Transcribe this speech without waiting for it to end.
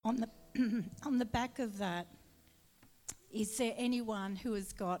On the on the back of that, is there anyone who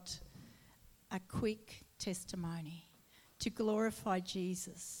has got a quick testimony to glorify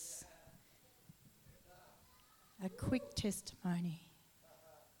Jesus? A quick testimony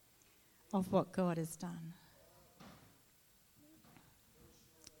of what God has done.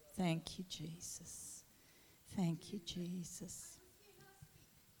 Thank you, Jesus. Thank you, Jesus.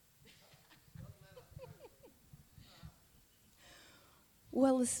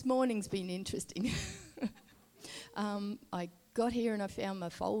 Well, this morning's been interesting. I got here and I found my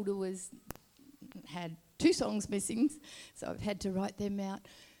folder had 2 songs missing, so I've had to write them out.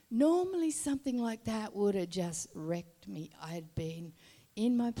 Normally something like that would have just wrecked me. I had been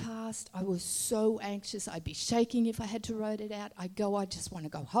in my past. I was so anxious. I'd be shaking if I had to write it out. I just want to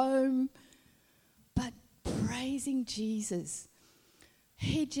go home. But praising Jesus,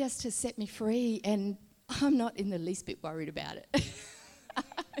 he just has set me free, and I'm not in the least bit worried about it.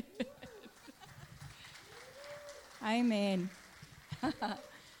 Amen.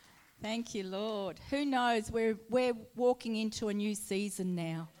 Thank you, Lord. Who knows, we're walking into a new season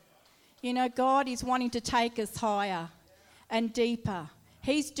now. You know, God is wanting to take us higher and deeper.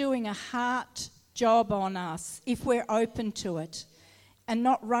 He's doing a heart job on us if we're open to it and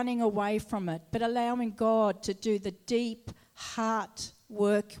not running away from it, but allowing God to do the deep heart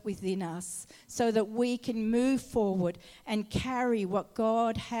work within us so that we can move forward and carry what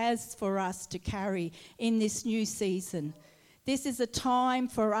God has for us to carry in this new season. This is a time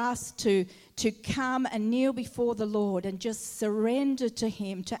for us to come and kneel before the Lord and just surrender to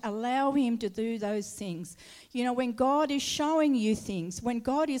him, to allow him to do those things. You know, when God is showing you things, when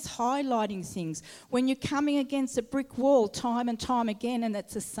God is highlighting things, when you're coming against a brick wall time and time again and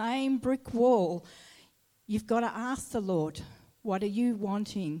it's the same brick wall, you've got to ask the Lord, what are you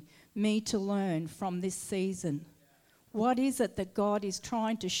wanting me to learn from this season? What is it that God is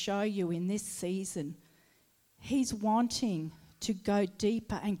trying to show you in this season? He's wanting to go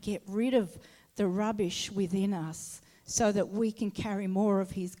deeper and get rid of the rubbish within us so that we can carry more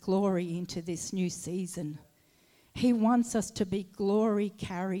of his glory into this new season. He wants us to be glory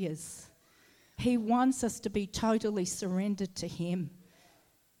carriers. He wants us to be totally surrendered to him.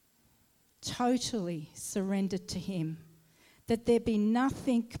 Totally surrendered to him. That there be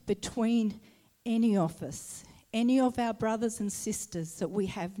nothing between any of us, any of our brothers and sisters, that we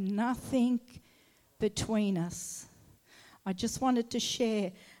have nothing between us. I just wanted to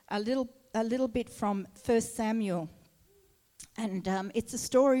share a little bit from 1 Samuel. And it's a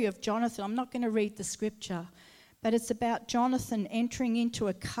story of Jonathan. I'm not going to read the scripture, but it's about Jonathan entering into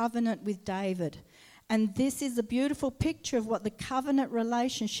a covenant with David. And this is a beautiful picture of what the covenant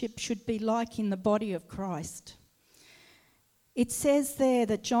relationship should be like in the body of Christ. It says there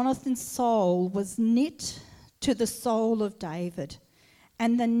that Jonathan's soul was knit to the soul of David.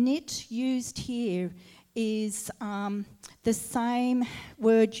 And the knit used here is the same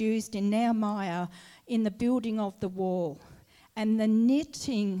word used in Nehemiah in the building of the wall. And the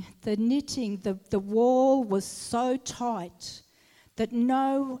wall was so tight that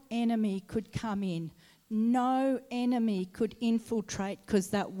no enemy could come in. No enemy could infiltrate because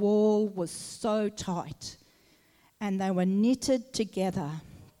that wall was so tight. And they were knitted together.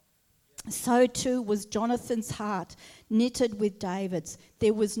 So too was Jonathan's heart knitted with David's.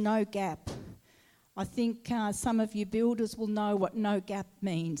 There was no gap. I think some of you builders will know what no gap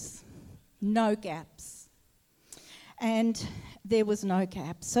means. No gaps. And there was no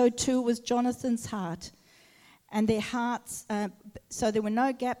gap. So too was Jonathan's heart. And their hearts, so there were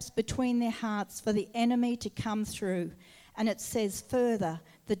no gaps between their hearts for the enemy to come through. And it says further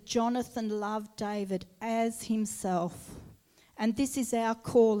that Jonathan loved David as himself. And this is our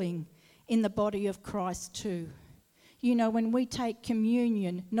calling in the body of Christ too. You know, when we take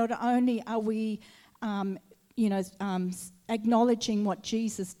communion, not only are we, acknowledging what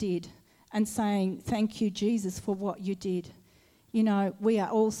Jesus did and saying, thank you, Jesus, for what you did. You know, we are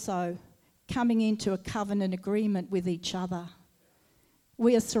also coming into a covenant agreement with each other.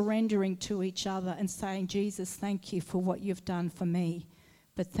 We are surrendering to each other and saying, Jesus, thank you for what you've done for me,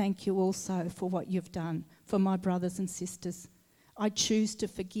 but thank you also for what you've done for my brothers and sisters. I choose to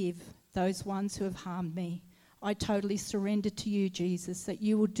forgive those ones who have harmed me. I totally surrender to you, Jesus, that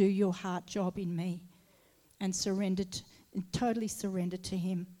you will do your heart job in me and totally surrender to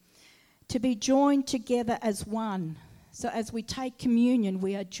him. To be joined together as one. So as we take communion,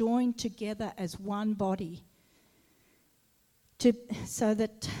 we are joined together as one body. So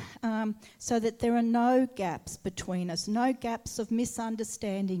that there are no gaps between us, no gaps of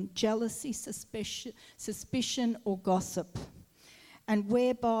misunderstanding, jealousy, suspicion or gossip, and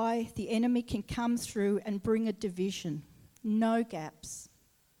whereby the enemy can come through and bring a division. No gaps.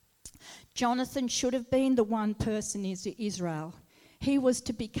 Jonathan should have been the one person in Israel. He was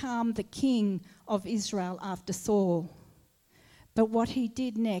to become the king of Israel after Saul. But what he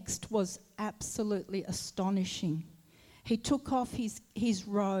did next was absolutely astonishing. He took off his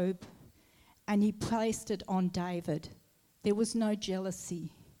robe and he placed it on David. There was no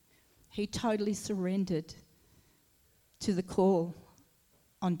jealousy. He totally surrendered to the call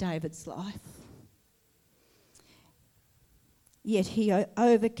on David's life. Yet he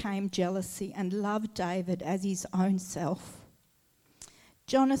overcame jealousy and loved David as his own self.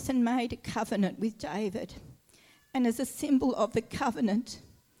 Jonathan made a covenant with David, and as a symbol of the covenant,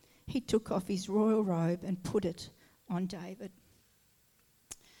 he took off his royal robe and put it on David.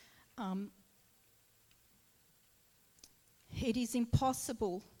 It is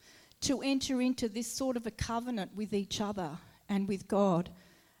impossible to enter into this sort of a covenant with each other and with God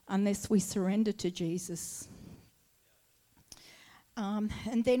unless we surrender to Jesus.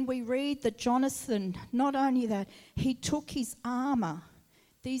 And then we read that Jonathan, not only that, he took his armour.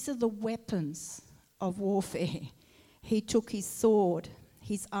 These are the weapons of warfare. He took his sword,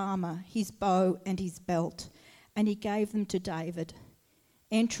 his armour, his bow and his belt, and he gave them to David.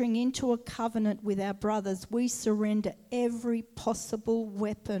 Entering into a covenant with our brothers, we surrender every possible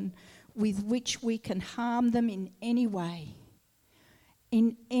weapon with which we can harm them in any way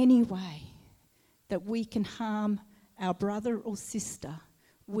that we can harm our brother or sister.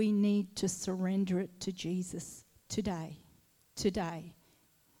 We need to surrender it to Jesus today. Today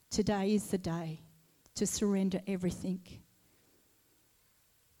is the day to surrender everything.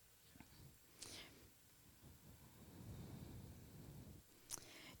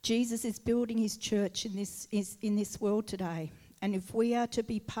 Jesus is building his church in this world today. And if we are to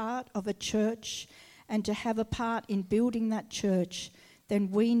be part of a church and to have a part in building that church,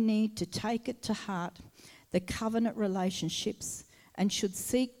 then we need to take it to heart, the covenant relationships, and should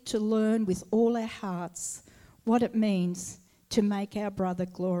seek to learn with all our hearts what it means to make our brother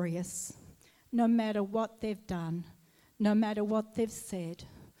glorious. No matter what they've done, no matter what they've said,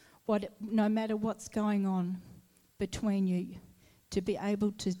 no matter what's going on between you, to be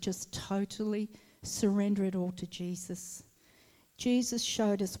able to just totally surrender it all to Jesus. Jesus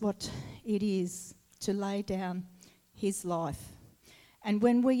showed us what it is to lay down his life. And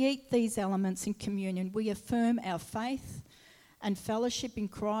when we eat these elements in communion, we affirm our faith and fellowship in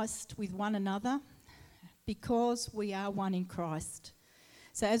Christ with one another because we are one in Christ.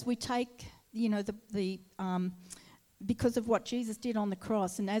 So as we take, because of what Jesus did on the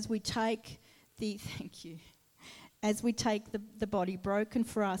cross, and as we take as we take the body broken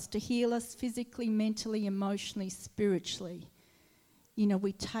for us to heal us physically, mentally, emotionally, spiritually,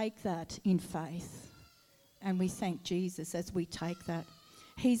 we take that in faith and we thank Jesus as we take that.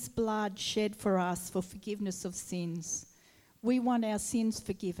 His blood shed for us for forgiveness of sins. We want our sins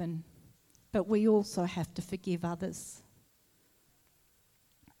forgiven, but we also have to forgive others.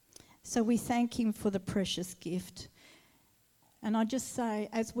 So we thank him for the precious gift. And I just say,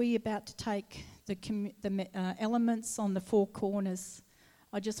 as we're about to take the elements on the four corners,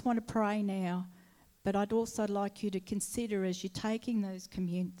 I just want to pray now, but I'd also like you to consider as you're taking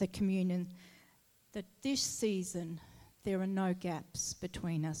the communion that this season there are no gaps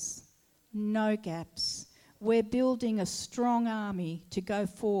between us. No gaps. We're building a strong army to go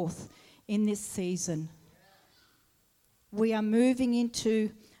forth in this season. We are moving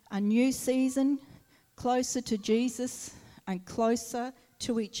into a new season, closer to Jesus and closer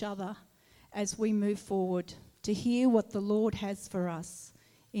to each other as we move forward to hear what the Lord has for us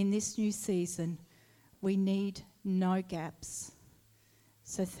in this new season. We need no gaps.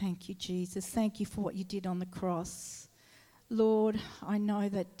 So thank you, Jesus. Thank you for what you did on the cross. Lord, I know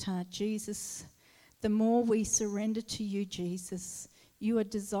that, Jesus, the more we surrender to you, Jesus, you are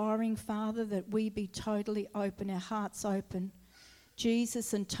desiring, Father, that we be totally open, our hearts open,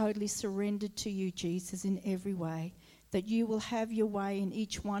 Jesus, and totally surrendered to you, Jesus, in every way, that you will have your way in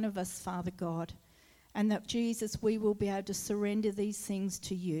each one of us, Father God, and that, Jesus, we will be able to surrender these things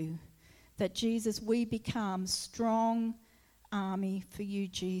to you, that, Jesus, we become strong army for you,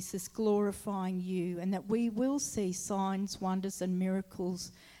 Jesus, glorifying you, and that we will see signs, wonders and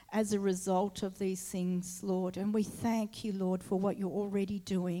miracles as a result of these things, Lord. And we thank you, Lord, for what you're already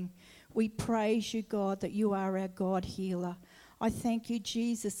doing. We praise you, God, that you are our God healer. I thank you,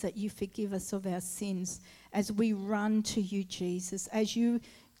 Jesus, that you forgive us of our sins as we run to you, Jesus. As you,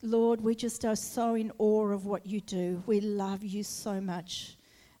 Lord, we just are so in awe of what you do. We love you so much.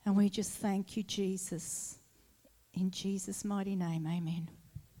 And we just thank you, Jesus. In Jesus' mighty name, amen.